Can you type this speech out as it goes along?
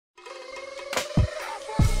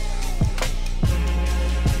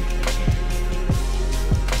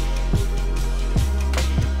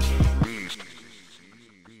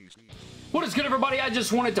everybody? I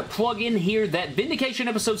just wanted to plug in here that Vindication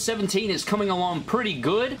episode 17 is coming along pretty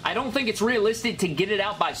good. I don't think it's realistic to get it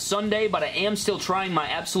out by Sunday, but I am still trying my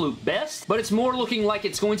absolute best. But it's more looking like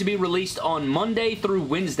it's going to be released on Monday through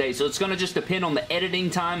Wednesday, so it's going to just depend on the editing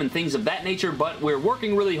time and things of that nature, but we're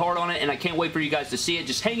working really hard on it, and I can't wait for you guys to see it.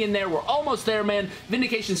 Just hang in there. We're almost there, man.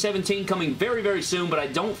 Vindication 17 coming very, very soon, but I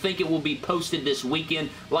don't think it will be posted this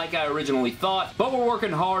weekend like I originally thought. But we're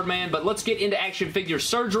working hard, man. But let's get into action figure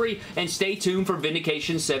surgery and stay tuned for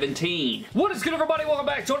Vindication 17. What is good, everybody? Welcome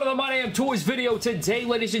back to another My Damn Toys video. Today,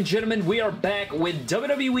 ladies and gentlemen, we are back with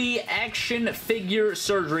WWE action figure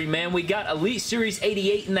surgery, man. We got Elite Series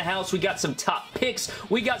 88 in the house. We got some top picks.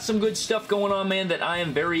 We got some good stuff going on, man, that I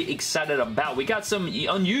am very excited about. We got some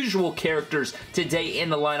unusual characters today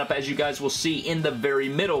in the lineup, as you guys will see in the very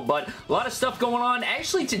middle, but a lot of stuff going on.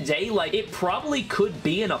 Actually, today, like, it probably could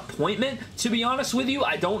be an appointment, to be honest with you.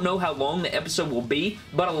 I don't know how long the episode will be,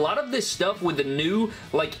 but a lot of this stuff with the new,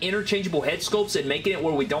 like, interchangeable head sculpts and making it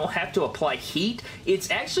where we don't have to apply heat,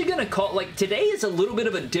 it's actually going to call, like, today is a little bit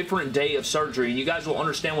of a different day of surgery, and you guys will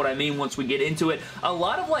understand what I mean once we get into it. A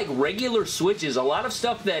lot of, like, regular switches, a lot of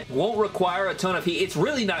stuff that won't require a ton of heat. It's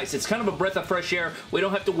really nice. It's kind of a breath of fresh air. We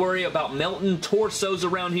don't have to worry about melting torsos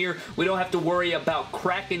around here. We don't have to worry about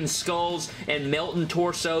cracking skulls and melting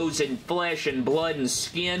torsos and flesh and blood and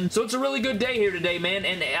skin. So it's a really good day here today, man,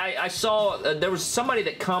 and I saw there was somebody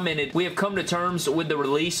that commented, we have come to terms with the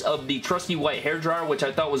release of the trusty white hairdryer, which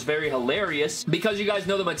I thought was very hilarious, because you guys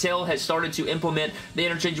know that Mattel has started to implement the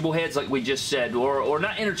interchangeable heads like we just said, or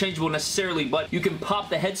not interchangeable necessarily, but you can pop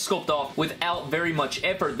the head sculpt off without very much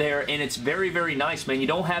effort there, and it's very, very nice, man. You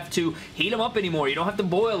don't have to heat them up anymore. You don't have to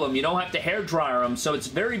boil them. You don't have to hair dryer them, so it's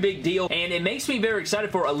a very big deal, and it makes me very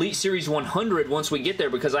excited for Elite Series 100 once we get there,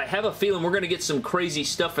 because I have a feeling we're going to get some crazy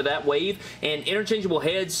stuff for that wave, and interchangeable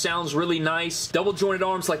heads sounds really nice. Double jointed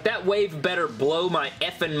arms, like that wave better blow my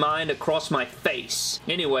effing mind across my face.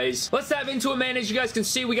 Anyways, let's dive into it, man. As you guys can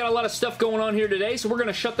see, we got a lot of stuff going on here today, so we're going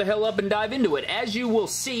to shut the hell up and dive into it. As you will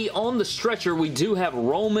see on the stretcher, we do have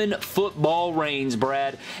Roman Football Reigns,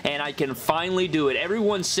 Brad, and I can finally do it.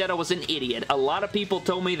 Everyone said I was an idiot. A lot of people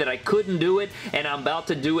told me that I couldn't do it, and I'm about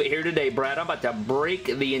to do it here today, Brad. I'm about to break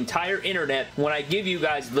the entire internet when I give you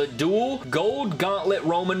guys the dual gold gauntlet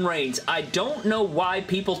Roman Reigns. I don't know why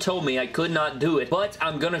people told me I could not do it, but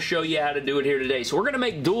I'm going to show you how to do it here today. So we're going to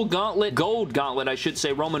make dual gauntlet, gold gauntlet, I should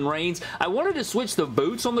say, Roman Reigns. I wanted to switch the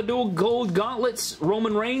boots on the dual gold gauntlets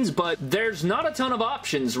Roman Reigns, but there's not a ton of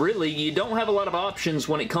options, really. You don't have a lot of options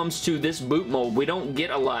when it comes to this boot mold. We don't get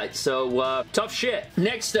a lot, so tough shit.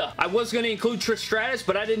 Next up, I was going to include Trish Stratus,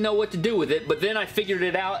 but I didn't know what to do with it, but then I figured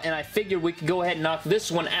it out, and I figured we could go ahead and knock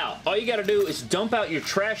this one out. All you got to do is dump out your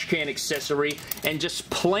trash can accessory and just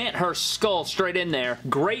plant her skull straight in there.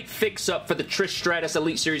 Great fix-up for the Trish Stratus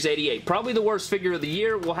Elite Series 88. Probably the worst figure of the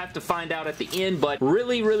year. We'll have to find out at the end, but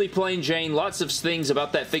really, really plain Jane. Lots of things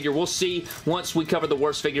about that figure. We'll see once we cover the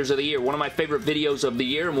worst figures of the year. One of my favorite videos of the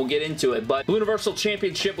year, and we'll get into it, but Universal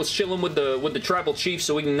Championship was chilling with the Tribal Chief,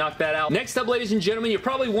 so we can knock that out. Next up, ladies and gentlemen, you're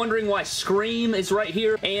probably wondering why Scream is right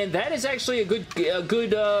here, and that is actually a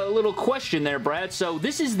good little question there, Brad. So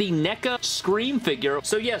this is the NECA Scream figure.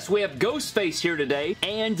 So yes, we have Ghostface here today,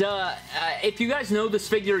 and if you guys know this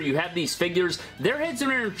figure, you have these figures, their heads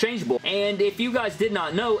are interchangeable, and if you guys did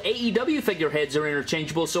not know, AEW figure heads are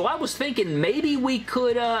interchangeable, so I was thinking maybe we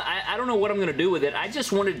could, I don't know what I'm going to do with it. I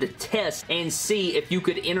just wanted to test and see if you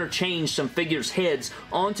could interchange some figures' heads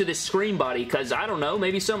onto this Scream body, because I don't know,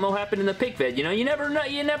 maybe something will happen in the pick fed. You know, you never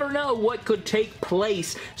know what could take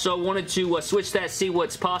place, so I wanted to switch that, see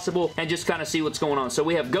what's possible, and just kind of see what's going on. So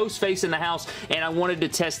we have Ghostface in the house, and I wanted to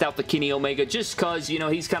test out the Kenny Omega just because, you know,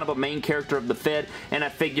 he's kind of a main character of the Fed, and I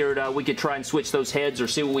figured we could try and switch those heads or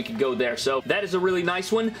see what we could go there. So that is a really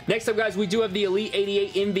nice one. Next up, guys, we do have the Elite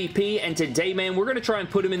 88 MVP, and today, man, we're going to try and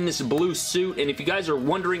put him in this blue suit, and if you guys are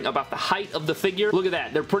wondering about the height of the figure, look at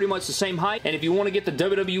that. They're pretty much the same height, and if you want to get the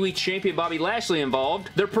WWE Champion Bobby Lashley involved,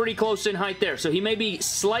 they're pretty close in height there. So he may be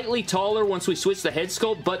slightly taller once we switch the head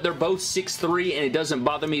sculpt, but they're both 6'3", and it doesn't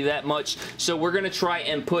bother me that much. So we're going to try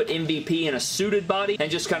and put MVP in a suited body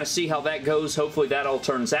and just kind of see how that goes. Hopefully that all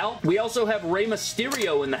turns out. We also have Rey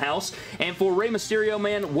Mysterio in the house, and for Rey Mysterio,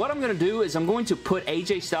 man, what I'm going to do is I'm going to put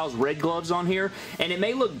AJ Styles red gloves on here, and it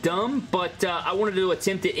may look dumb, but I wanted to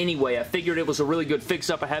attempt it anyway. I figured it was a really good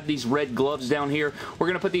fix-up. I have these red gloves down here. We're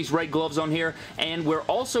going to put these red gloves on here, and we're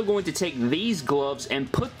also going to take these gloves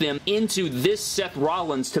and put them into this Seth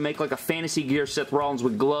Rollins to make like a fantasy gear Seth Rollins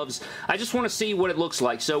with gloves. I just want to see what it looks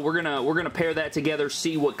like, so we're gonna pair that together,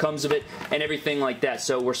 see what comes of it, and everything like that.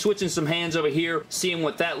 So we're switching some hands over here, seeing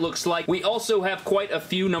what that looks like. We also have quite a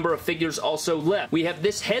few number of figures also left. We have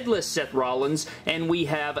this head headless Seth Rollins, and we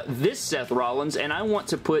have this Seth Rollins, and I want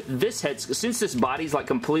to put this head, since this body's like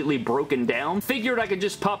completely broken down, figured I could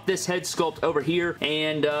just pop this head sculpt over here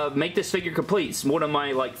and make this figure complete. It's one of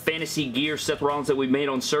my like fantasy gear Seth Rollins that we made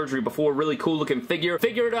on surgery before. Really cool looking figure.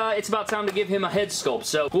 Figured it's about time to give him a head sculpt,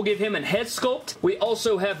 so we'll give him a head sculpt. We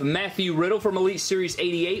also have Matthew Riddle from Elite Series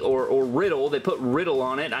 88, or Riddle. They put Riddle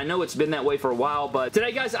on it. I know it's been that way for a while, but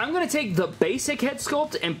today, guys, I'm going to take the basic head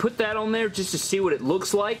sculpt and put that on there just to see what it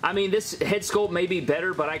looks like. I mean, this head sculpt may be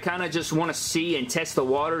better, but I kind of just want to see and test the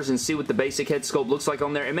waters and see what the basic head sculpt looks like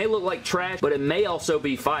on there. It may look like trash, but it may also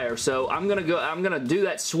be fire, so I'm going to do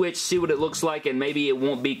that switch, see what it looks like, and maybe it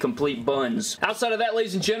won't be complete buns. Outside of that,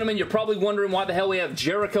 ladies and gentlemen, you're probably wondering why the hell we have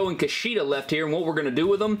Jericho and Kushida left here and what we're going to do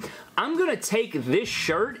with them. I'm going to take this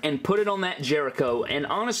shirt and put it on that Jericho, and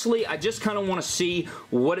honestly, I just kind of want to see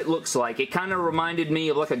what it looks like. It kind of reminded me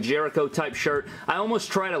of like a Jericho type shirt. I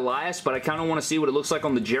almost tried Elias, but I kind of want to see what it looks like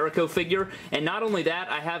on the Jericho figure, and not only that,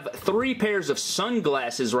 I have 3 pairs of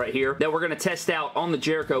sunglasses right here that we're going to test out on the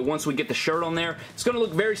Jericho once we get the shirt on there. It's going to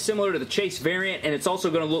look very similar to the Chase variant, and it's also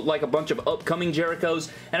going to look like a bunch of upcoming Jerichos,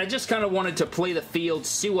 and I just kind of wanted to play the field,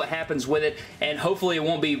 see what happens with it, and hopefully it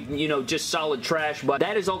won't be, you know, just solid trash, but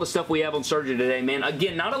that is all the stuff we have on surgery today, man.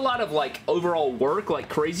 Again, not a lot of like overall work, like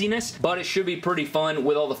craziness, but it should be pretty fun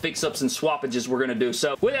with all the fix-ups and swappages we're going to do.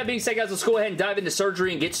 So with that being said, guys, let's go ahead and dive into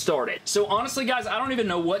surgery and get started. So honestly, guys, I don't even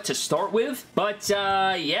know what to start with, but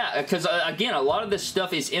yeah, because again, a lot of this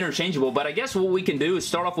stuff is interchangeable, but I guess what we can do is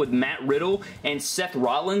start off with Matt Riddle and Seth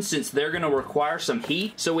Rollins, since they're going to require some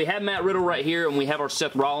heat. So we have Matt Riddle right here, and we have our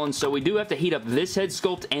Seth Rollins, so we do have to heat up this head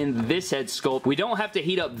sculpt and this head sculpt. We don't have to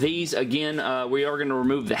heat up these. Again, we are going to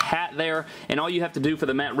remove the hat there, and all you have to do for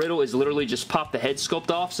the Matt Riddle is literally just pop the head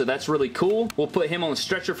sculpt off, so that's really cool. We'll put him on the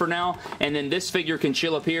stretcher for now, and then this figure can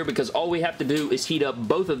chill up here because all we have to do is heat up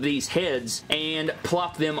both of these heads and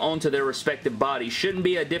plop them onto their respective bodies. Shouldn't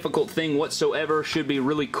be a difficult thing whatsoever. Should be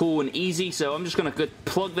really cool and easy, so I'm just going to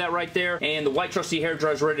plug that right there, and the white trusty hair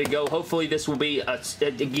dryer is ready to go. Hopefully this will be,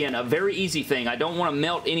 again, a very easy thing. I don't want to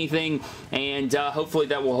melt anything, and hopefully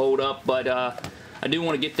that will hold up, but I do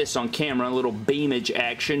want to get this on camera, a little beamage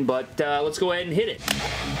action, but let's go ahead and hit it.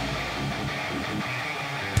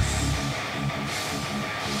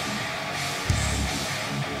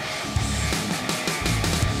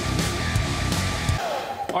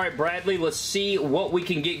 Alright, Bradley, let's see what we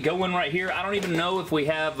can get going right here. I don't even know if we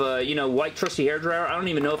have, you know, white trusty hairdryer. I don't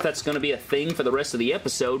even know if that's going to be a thing for the rest of the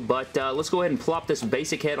episode, but let's go ahead and plop this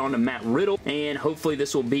basic head onto Matt Riddle, and hopefully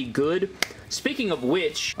this will be good. Speaking of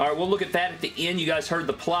which, alright, we'll look at that at the end. You guys heard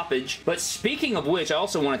the ploppage, but speaking of which, I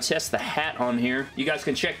also want to test the hat on here. You guys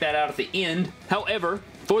can check that out at the end. However,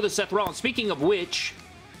 for the Seth Rollins, speaking of which,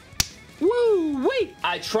 woo, wait!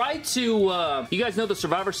 I tried to, you guys know the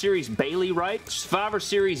Survivor Series Bayley, right? Survivor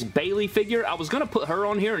Series Bayley figure. I was going to put her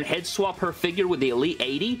on here and head swap her figure with the Elite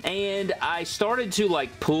 80, and I started to,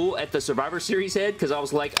 like, pull at the Survivor Series head because I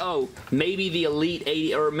was like, oh, maybe the Elite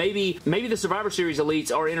 80, or maybe the Survivor Series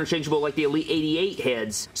Elites are interchangeable like the Elite 88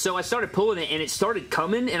 heads. So I started pulling it, and it started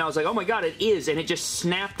coming, and I was like, oh my god, it is, and it just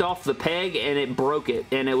snapped off the peg, and it broke it,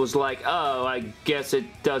 and it was like, oh, I guess it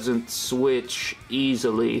doesn't switch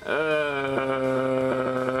easily.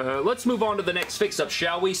 Let's move on to the next fix-up,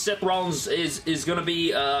 shall we? Seth Rollins is going to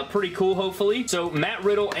be pretty cool, hopefully. So Matt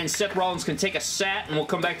Riddle and Seth Rollins can take a sat, and we'll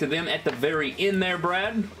come back to them at the very end there,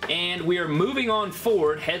 Brad. And we are moving on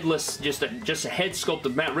forward, headless, just a head sculpt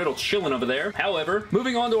of Matt Riddle chilling over there. However,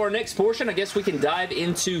 moving on to our next portion, I guess we can dive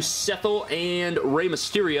into Sethel and Rey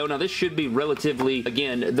Mysterio. Now, this should be relatively,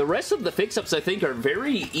 again, the rest of the fix-ups, I think, are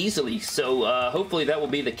very easily, so hopefully that will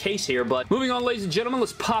be the case here. But moving on, ladies and gentlemen,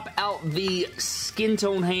 let's pop out the skin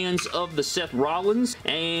tone hands of the Seth Rollins,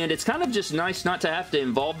 and it's kind of just nice not to have to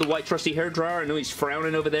involve the white trusty hairdryer. I know he's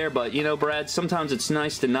frowning over there, but you know, Brad, sometimes it's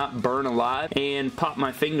nice to not burn alive and pop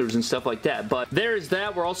my fingers and stuff like that. But there is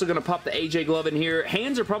that. We're also going to pop the AJ glove in here.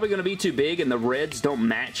 Hands are probably going to be too big, and the reds don't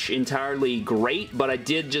match entirely great, but I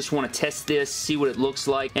did just want to test this, see what it looks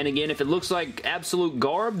like. And again, if it looks like absolute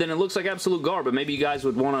garb, then it looks like absolute garb, but maybe you guys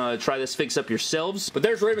would want to try this fix up yourselves. But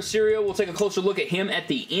there's Rey Mysterio. We'll take a closer look at him at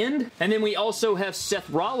the end. And then we also have Seth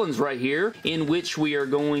Rollins right here, in which we are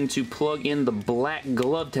going to plug in the black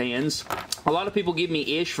gloved hands. A lot of people give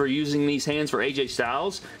me ish for using these hands for AJ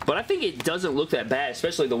Styles, but I think it doesn't look that bad,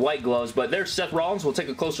 especially the white gloves. But there's Seth Rollins. We'll take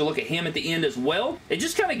a closer look at him at the end as well. It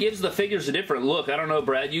just kind of gives the figures a different look. I don't know,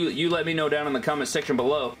 Brad. You let me know down in the comment section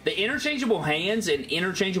below. The interchangeable hands and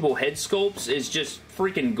interchangeable head sculpts is just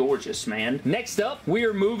freaking gorgeous, man. Next up, we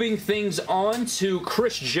are moving things on to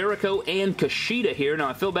Chris Jericho and Kushida here. Now,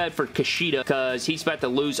 I feel bad for Kushida because he's about to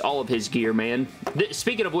lose all of his gear, man.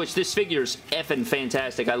 Speaking of which, this figure is effing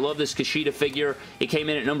fantastic. I love this Kushida figure. It came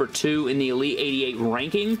in at number 2 in the Elite 88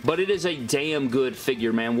 ranking, but it is a damn good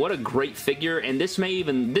figure, man. What a great figure, and this may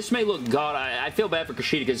look god. I feel bad for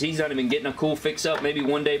Kushida because he's not even getting a cool fix-up. Maybe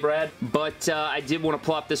one day, Brad. But I did want to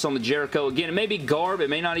plop this on the Jericho. Again, it may be garb. It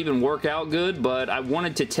may not even work out good, but I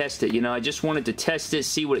wanted to test it. You know, I just wanted to test it,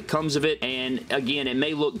 see what it comes of it, and again, it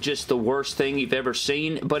may look just the worst thing you've ever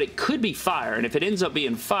seen, but it could be fire, and if it ends up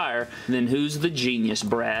being fire, then who's the genius,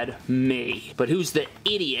 Brad? Me. But who's the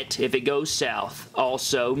idiot if it goes south?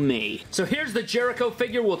 Also me. So here's the Jericho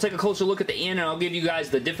figure. We'll take a closer look at the end, and I'll give you guys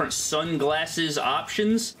the different sunglasses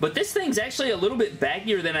options, but this thing's actually a little bit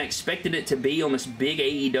baggier than I expected it to be on this big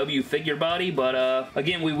AEW figure body, but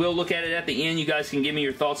again, we will look at it at the end. You guys can give me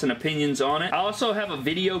your thoughts and opinions on it. I also have a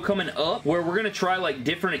video coming up where we're going to try like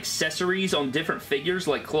different accessories on different figures,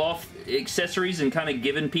 like cloth accessories, and kind of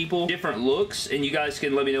giving people different looks, and you guys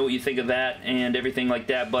can let me know what you think of that and everything like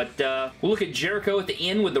that. But we'll look at Jericho at the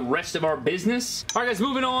end with the rest of our business. Alright guys,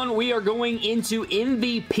 moving on, we are going into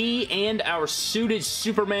MVP and our suited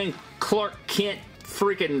Superman Clark Kent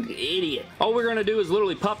freaking idiot. All we're gonna do is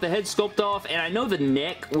literally pop the head sculpt off, and I know the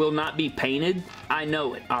neck will not be painted. I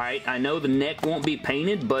know it, alright? I know the neck won't be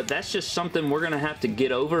painted, but that's just something we're gonna have to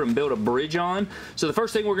get over and build a bridge on. So the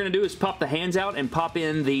first thing we're gonna do is pop the hands out and pop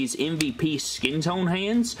in these MVP skin tone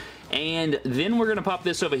hands, and then we're gonna pop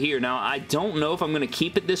this over here. Now, I don't know if I'm gonna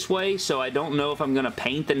keep it this way, so I don't know if I'm gonna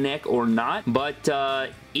paint the neck or not, but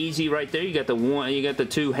easy right there. You got the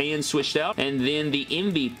two hands switched out, and then the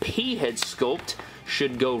MVP head sculpt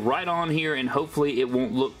should go right on here, and hopefully it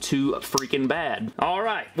won't look too freaking bad.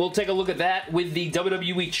 Alright, we'll take a look at that with the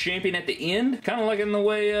WWE Champion at the end. Kind of liking the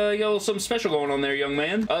way, you know, something special going on there, young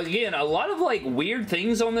man. Again, a lot of, like, weird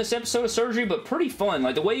things on this episode of Surgery, but pretty fun.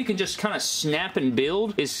 Like, the way you can just kind of snap and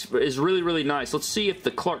build is really, really nice. Let's see if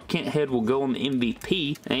the Clark Kent head will go on the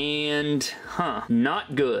MVP, and,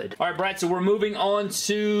 not good. Alright, Brad, so we're moving on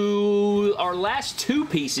to our last two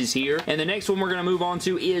pieces here, and the next one we're going to move on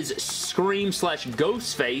to is Scream /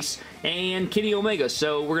 Ghostface and Kenny Omega.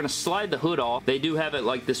 So we're going to slide the hood off. They do have it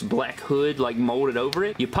like this black hood like molded over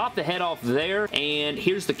it. You pop the head off there, and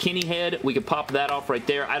here's the Kenny head. We could pop that off right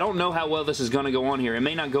there. I don't know how well this is going to go on here. It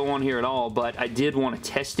may not go on here at all, but I did want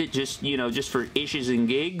to test it just, you know, just for issues and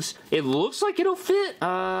gigs. It looks like it'll fit.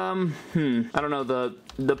 I don't know.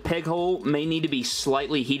 The peg hole may need to be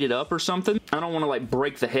slightly heated up or something. I don't want to like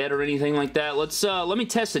break the head or anything like that. Let me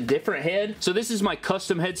test a different head. So this is my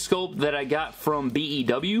custom head sculpt that I got from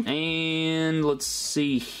BEW, and let's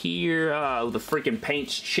see here. Oh, the freaking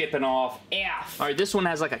paint's chipping off. Alright, this one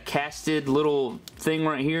has like a casted little thing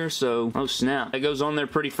right here, so oh snap. That goes on there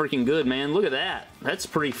pretty freaking good, man. Look at that. That's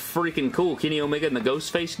pretty freaking cool. Kenny Omega in the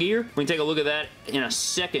Ghostface gear. We can take a look at that in a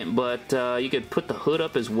second, but you could put the hood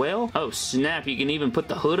up as well. Oh snap, you can even put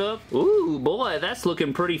the hood up. Ooh boy, that's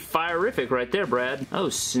looking pretty fire-ific right there, Brad. Oh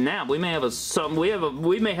snap, we may have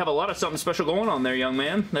we may have a lot of something special going on there, young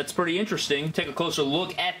man. That's pretty interesting. Take a closer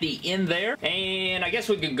look at the end there, and I guess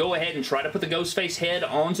we could go ahead and try to put the Ghostface head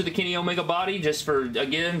onto the Kenny Omega body just for,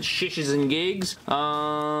 again, shishes and gigs.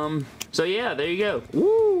 So yeah, there you go.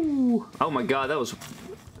 Woo! Oh my god,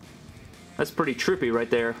 that's pretty trippy right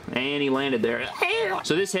there. And he landed there.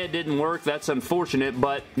 So this head didn't work. That's unfortunate,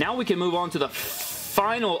 but now we can move on to the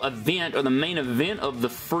final event, or the main event of the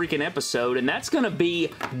freaking episode, and that's gonna be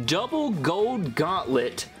Double Gold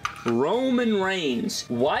Gauntlet Roman Reigns.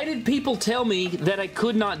 Why did people tell me that I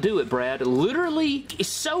could not do it, Brad? Literally, it's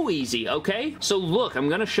so easy, okay? So look, I'm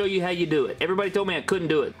gonna show you how you do it. Everybody told me I couldn't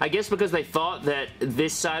do it. I guess because they thought that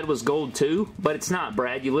this side was gold too, but it's not,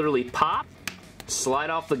 Brad. You literally pop, slide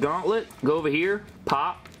off the gauntlet, go over here,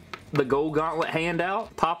 pop the gold gauntlet hand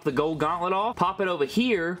out, pop the gold gauntlet off, pop it over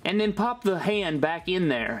here, and then pop the hand back in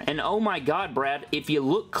there. And oh my god, Brad, if you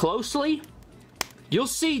look closely, you'll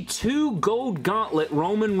see two gold gauntlet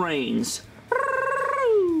Roman Reigns.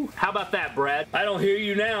 How about that, Brad? I don't hear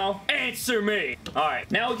you now. Answer me.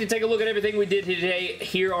 Alright, now we can take a look at everything we did today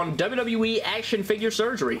here on WWE Action Figure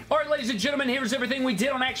Surgery. Alright, ladies and gentlemen, here's everything we did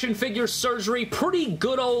on Action Figure Surgery. Pretty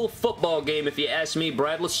good old football game, if you ask me,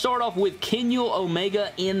 Brad. Let's start off with Kenny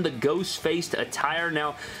Omega in the ghost-faced attire.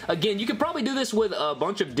 Now, again, you could probably do this with a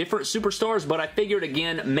bunch of different superstars, but I figured,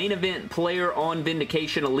 again, main event player on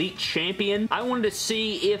Vindication, Elite Champion. I wanted to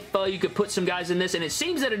see if you could put some guys in this, and it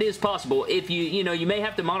seems that it is possible. If you know, you may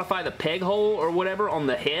have to modify the peg hole or whatever on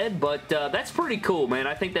the head, but but that's pretty cool, man.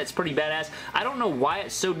 I think that's pretty badass. I don't know why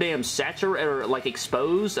it's so damn saturated or like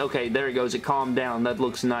exposed. Okay, there it goes. It calmed down. That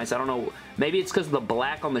looks nice. I don't know. Maybe it's because of the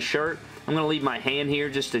black on the shirt. I'm going to leave my hand here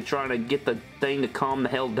just to try to get the thing to calm the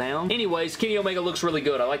hell down. Anyways, Kenny Omega looks really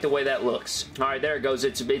good. I like the way that looks. Alright, there it goes.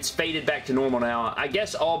 It's faded back to normal now. I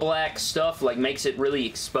guess all black stuff like makes it really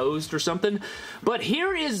exposed or something. But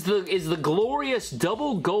here is the glorious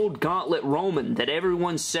double gold gauntlet Roman that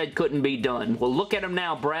everyone said couldn't be done. Well, look at him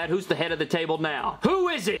now, Brad. Who's the head of the table now? Who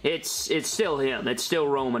is it? It's still him. It's still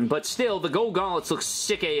Roman. But still, the gold gauntlets look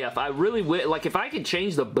sick AF. I really would, like, if I could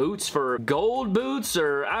change the boots for gold boots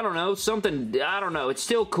or, I don't know, something, I don't know. It's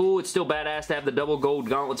still cool. It's still badass to have the double gold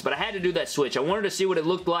gauntlets, but I had to do that switch. I wanted to see what it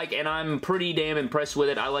looked like, and I'm pretty damn impressed with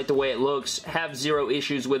it. I like the way it looks. Have zero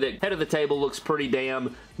issues with it. Head of the table looks pretty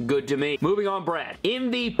damn good to me. Moving on, Brad.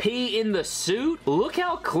 MVP in the suit. Look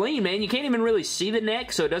how clean, man. You can't even really see the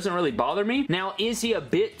neck, so it doesn't really bother me. Now, is he a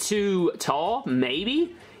bit too tall?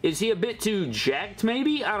 Maybe. Is he a bit too jacked,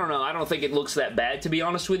 maybe? I don't know. I don't think it looks that bad, to be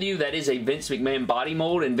honest with you. That is a Vince McMahon body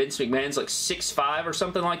mold, and Vince McMahon's like 6'5" or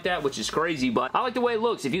something like that, which is crazy, but I like the way it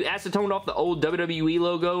looks. If you acetoned off the old WWE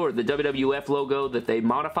logo or the WWF logo that they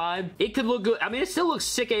modified, it could look good. I mean, it still looks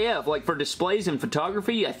sick AF. Like, for displays and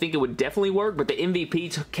photography, I think it would definitely work, but the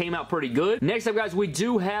MVP came out pretty good. Next up, guys, we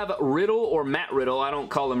do have Riddle or Matt Riddle. I don't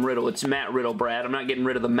call him Riddle. It's Matt Riddle, Brad. I'm not getting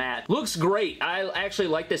rid of the Matt. Looks great. I actually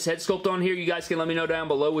like this head sculpt on here. You guys can let me know down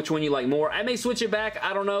below which one you like more. I may switch it back,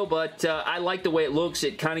 I don't know, but I like the way it looks.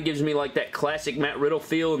 It kind of gives me like that classic Matt Riddle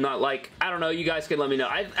feel, not like, I don't know, you guys can let me know.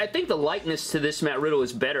 I think the likeness to this Matt Riddle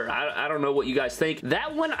is better. I don't know what you guys think.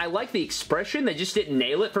 That one, I like the expression. They just didn't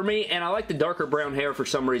nail it for me, and I like the darker brown hair for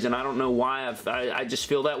some reason. I don't know why. I just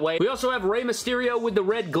feel that way. We also have Rey Mysterio with the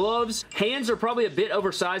red gloves. Hands are probably a bit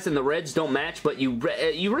oversized and the reds don't match, but you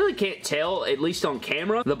really can't tell, at least on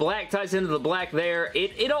camera. The black ties into the black there.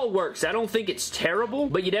 It all works. I don't think it's terrible,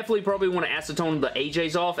 but you definitely probably want to acetone the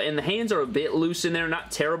AJs off, and the hands are a bit loose in there,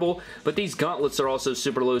 not terrible, but these gauntlets are also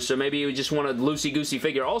super loose, so maybe you just want a loosey-goosey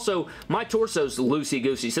figure. Also, my torso's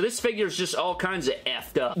loosey-goosey, so this figure's just all kinds of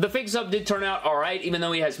effed up. The fix-up did turn out alright, even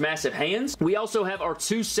though he has massive hands. We also have our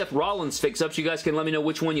two Seth Rollins fix-ups. You guys can let me know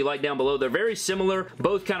which one you like down below. They're very similar,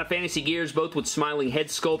 both kind of fantasy gears, both with smiling head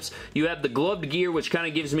sculpts. You have the gloved gear, which kind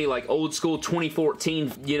of gives me like old school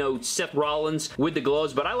 2014, you know, Seth Rollins with the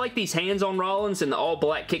gloves, but I like these hands on Rollins, and the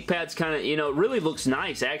all-black kick pads kind of, you know, it really looks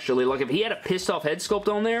nice, actually. Like, if he had a pissed-off head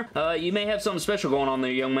sculpt on there, you may have something special going on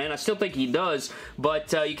there, young man. I still think he does,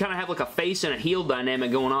 but you kind of have like a face and a heel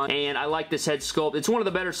dynamic going on, and I like this head sculpt. It's one of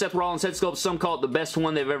the better Seth Rollins head sculpts. Some call it the best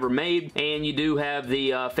one they've ever made, and you do have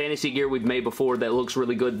the fantasy gear we've made before that looks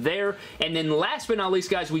really good there. And then last but not least,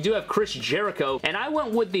 guys, we do have Chris Jericho, and I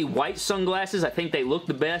went with the white sunglasses. I think they look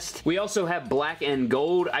the best. We also have black and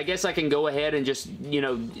gold. I guess I can go ahead and just, you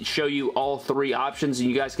know, show you all three options, and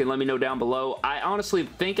you guys can let me know down below. I honestly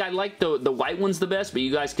think I like the white ones the best, but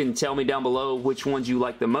you guys can tell me down below which ones you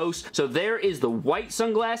like the most. So there is the white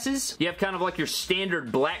sunglasses. You have kind of like your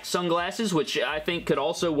standard black sunglasses, which I think could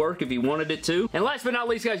also work if you wanted it to. And last but not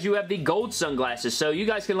least, guys, you have the gold sunglasses. So you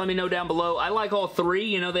guys can let me know down below. I like all three.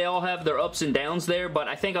 You know, they all have their ups and downs there, but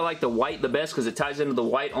I think I like the white the best because it ties into the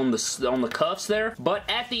white on the cuffs there. But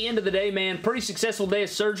at the end of the day, man, pretty successful day of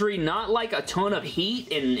surgery. Not like a ton of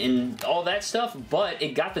heat and all that stuff, but it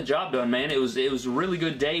got the job done, man. It was a really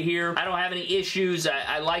good day here. I don't have any issues.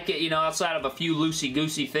 I like it, you know, outside of a few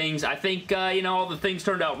loosey-goosey things. I think, you know, all the things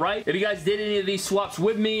turned out right. If you guys did any of these swaps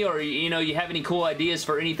with me, or, you know, you have any cool ideas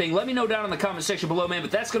for anything, let me know down in the comment section below, man.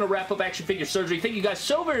 But that's going to wrap up Action Figure Surgery. Thank you guys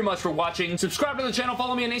so very much for watching. Subscribe to the channel.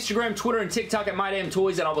 Follow me on Instagram, Twitter, and TikTok at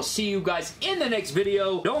MyDamnToys, and I will see you guys in the next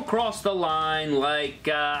video. Don't cross the line like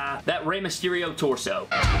that Rey Mysterio torso.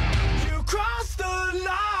 You crossed the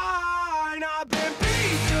line. I've been